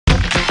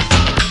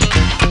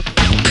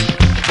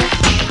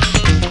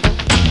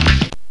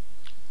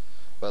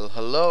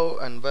Hello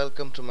and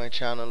welcome to my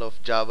channel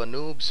of Java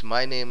Noobs.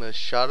 My name is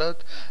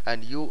Sharath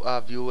and you are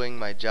viewing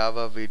my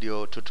Java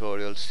video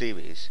tutorial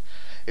series.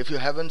 If you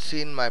haven't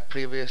seen my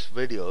previous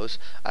videos,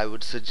 I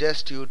would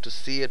suggest you to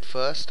see it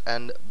first,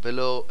 and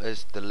below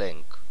is the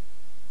link.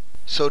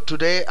 So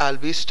today I'll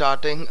be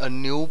starting a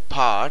new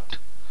part.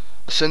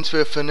 Since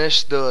we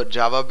finished the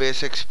Java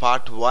Basics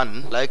Part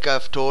 1, like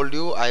I've told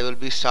you, I will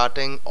be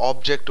starting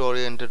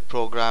object-oriented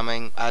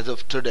programming as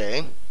of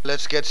today.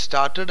 Let's get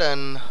started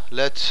and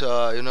let's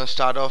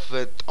start off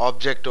with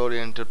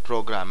object-oriented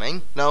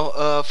programming.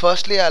 Now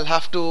firstly I'll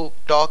have to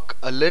talk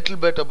a little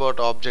bit about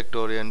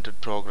object-oriented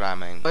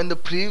programming. In the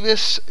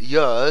previous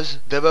years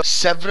there were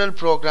several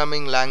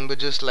programming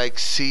languages like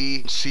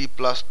C, C++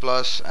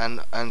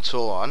 and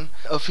so on.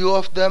 A few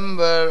of them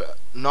were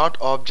not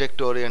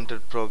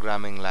object-oriented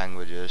programming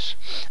languages.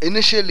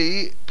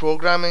 Initially,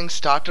 programming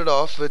started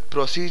off with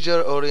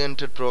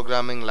procedure-oriented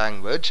programming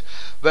language,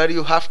 where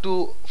you have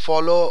to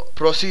follow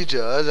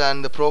procedures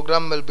and the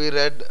program will be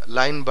read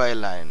line by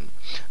line.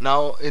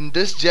 Now in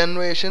this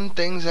generation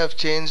things have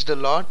changed a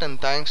lot, and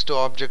thanks to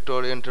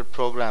object-oriented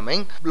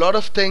programming a lot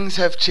of things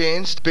have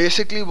changed.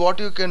 Basically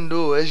what you can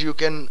do is you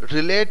can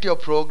relate your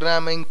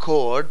programming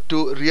code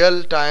to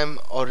real-time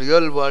or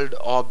real-world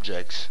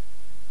objects.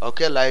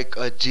 Okay, like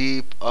a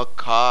jeep, a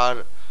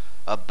car,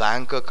 a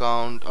bank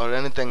account, or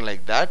anything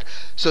like that.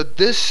 So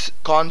this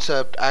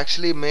concept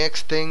actually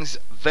makes things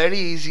very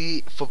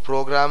easy for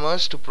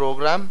programmers to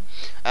program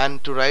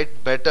and to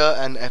write better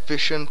and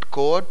efficient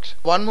code.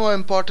 One more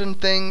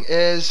important thing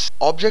is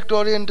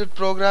object-oriented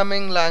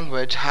programming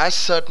language has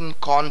certain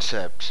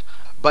concepts.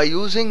 By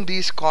using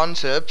these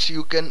concepts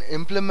you can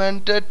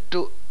implement it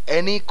to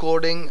any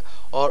coding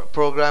or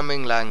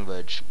programming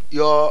language.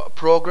 Your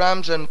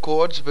programs and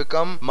codes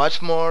become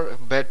much more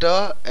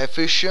better,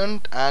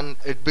 efficient, and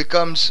it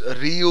becomes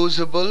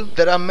reusable.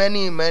 There are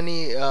many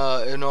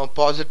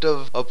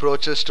positive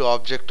approaches to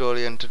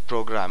object-oriented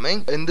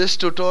programming. In this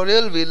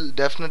tutorial we'll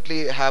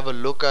definitely have a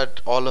look at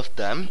all of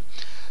them.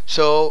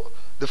 So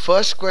the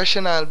first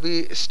question I'll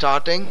be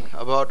starting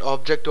about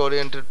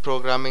object-oriented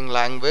programming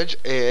language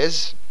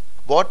is,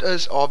 what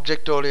is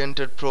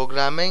object-oriented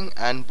programming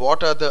and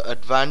what are the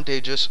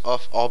advantages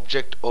of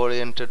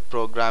object-oriented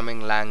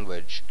programming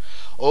language?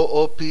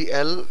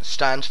 OOPL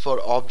stands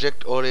for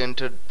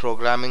Object-Oriented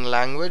Programming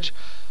Language.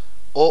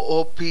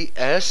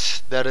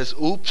 OOPS, that is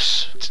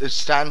OOPS, it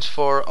stands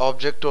for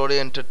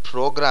Object-Oriented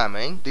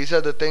Programming. These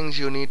are the things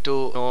you need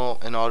to know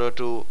in order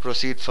to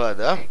proceed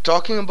further.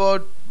 Talking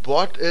about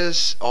what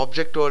is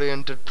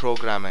object-oriented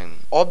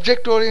programming.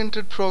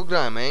 Object-oriented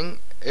programming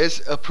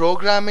is a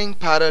programming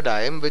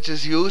paradigm which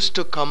is used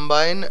to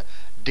combine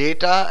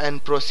data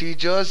and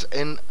procedures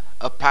in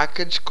a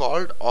package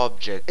called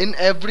object. In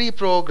every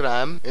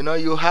program,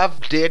 you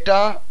have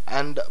data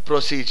and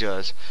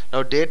procedures.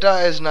 Now data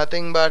is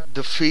nothing but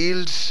the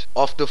fields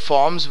of the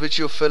forms which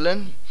you fill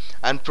in,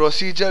 and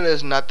procedure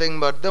is nothing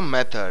but the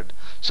method.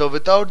 So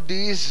without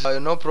these,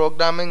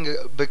 programming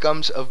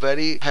becomes a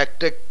very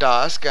hectic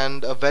task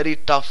and a very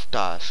tough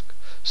task.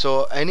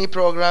 So any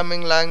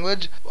programming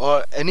language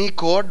or any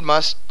code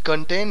must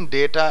contain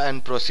data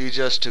and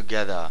procedures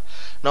together.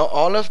 Now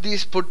all of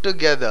these put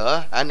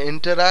together and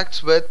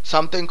interacts with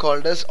something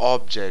called as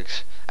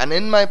objects. And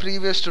in my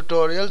previous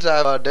tutorials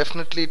I have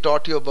definitely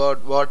taught you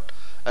about what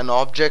an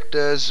object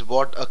is,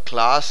 what a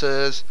class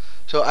is.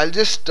 So I'll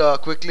just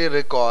quickly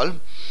recall.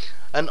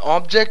 An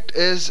object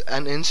is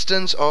an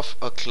instance of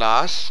a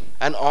class.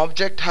 An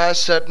object has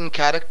certain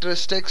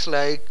characteristics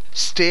like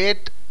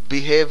state,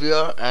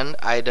 behavior, and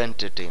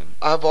identity.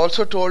 I've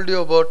also told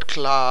you about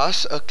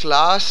class. A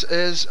class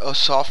is a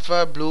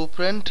software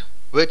blueprint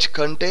which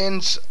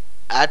contains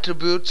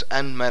attributes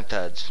and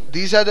methods.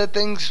 These are the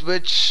things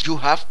which you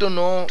have to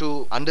know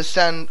to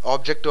understand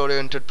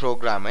object-oriented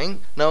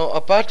programming. Now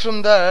apart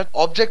from that,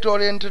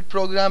 object-oriented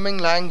programming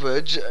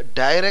language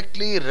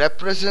directly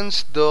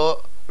represents the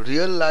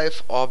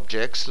real-life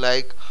objects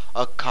like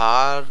a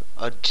car,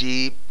 a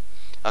jeep,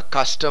 a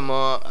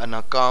customer, an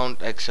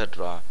account,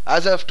 etc.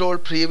 As I've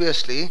told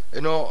previously,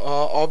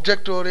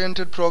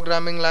 object-oriented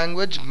programming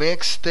language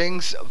makes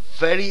things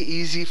very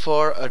easy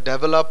for a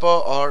developer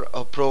or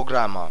a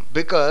programmer,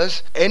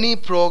 because any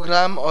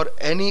program or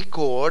any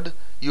code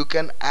you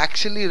can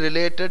actually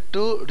relate it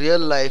to real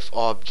life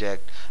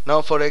object.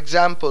 Now for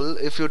example,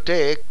 if you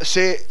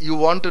say you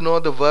want to know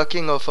the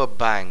working of a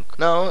bank.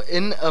 Now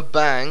in a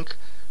bank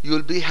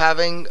you'll be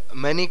having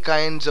many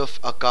kinds of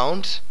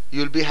accounts.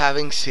 You'll be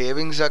having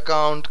savings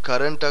account,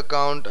 current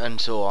account,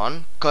 and so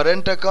on.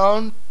 Current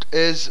account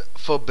is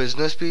for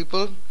business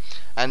people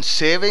and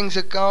savings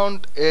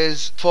account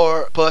is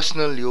for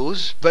personal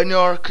use. When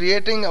you're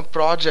creating a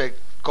project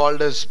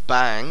called as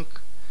bank,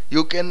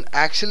 you can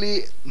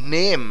actually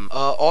name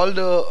all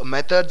the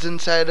methods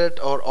inside it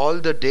or all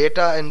the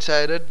data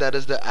inside it, that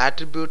is the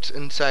attributes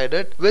inside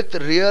it, with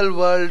real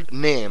world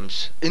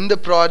names. In the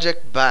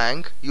project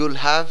bank you'll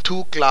have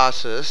two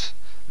classes,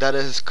 that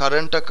is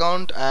current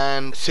account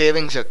and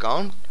savings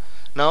account.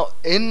 Now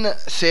in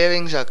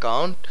savings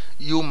account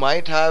you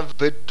might have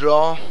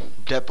withdraw,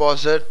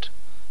 deposit,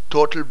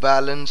 total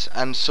balance,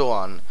 and so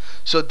on.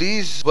 So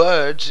these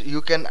words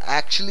you can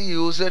actually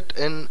use it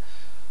in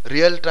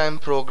real-time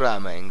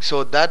programming,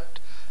 so that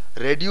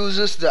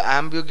reduces the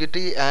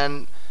ambiguity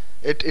and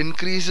it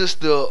increases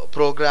the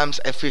program's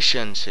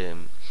efficiency,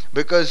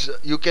 because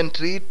you can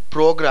treat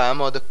program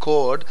or the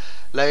code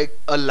like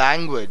a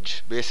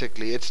language.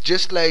 Basically, it's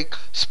just like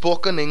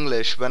spoken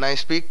English. When I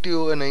speak to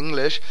you in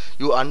English,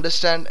 you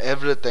understand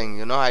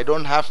everything. I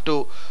don't have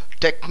to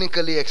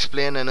technically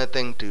explain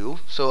anything to you,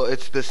 so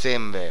it's the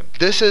same way.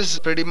 This is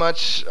pretty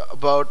much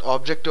about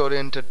object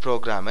oriented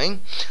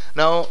programming.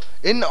 Now,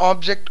 in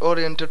object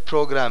oriented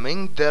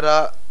programming, there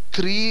are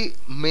three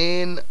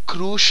main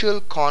crucial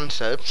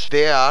concepts.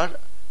 They are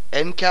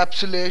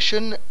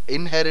encapsulation,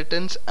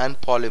 inheritance,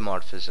 and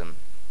polymorphism.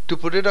 To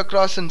put it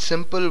across in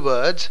simple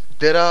words,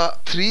 there are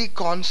three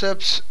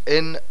concepts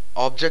in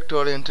object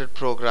oriented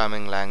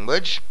programming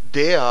language.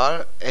 They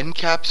are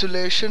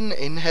encapsulation,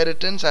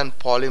 inheritance, and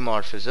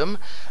polymorphism.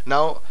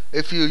 Now,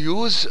 if you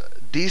use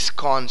these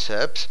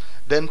concepts,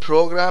 then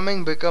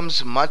programming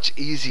becomes much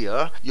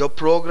easier. Your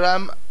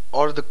program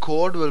or the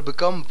code will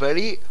become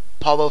very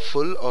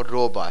powerful or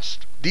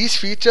robust. These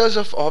features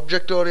of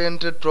object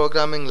oriented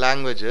programming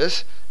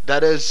languages,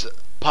 that is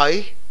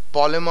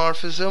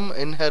polymorphism,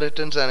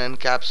 inheritance, and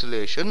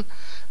encapsulation,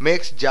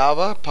 makes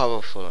Java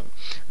powerful.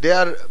 They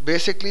are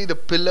basically the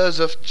pillars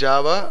of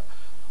Java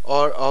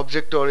or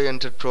object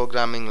oriented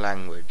programming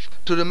language.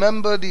 To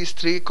remember these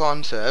three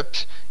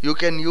concepts, you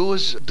can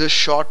use this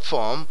short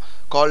form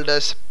called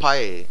as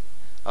PI.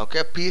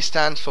 Okay, P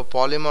stands for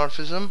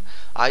polymorphism,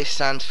 I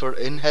stands for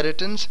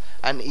inheritance,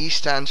 and E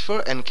stands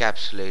for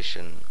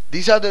encapsulation.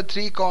 These are the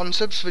three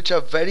concepts which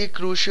are very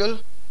crucial.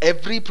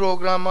 Every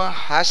programmer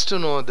has to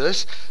know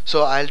this,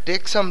 so I'll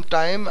take some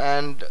time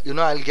and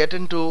I'll get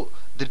into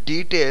the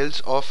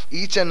details of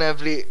each and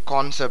every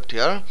concept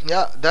here.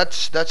 Yeah,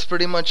 that's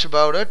pretty much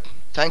about it.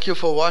 Thank you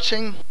for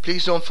watching.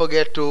 Please don't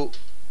forget to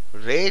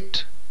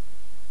rate,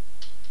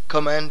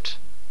 comment,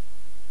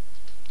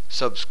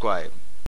 subscribe.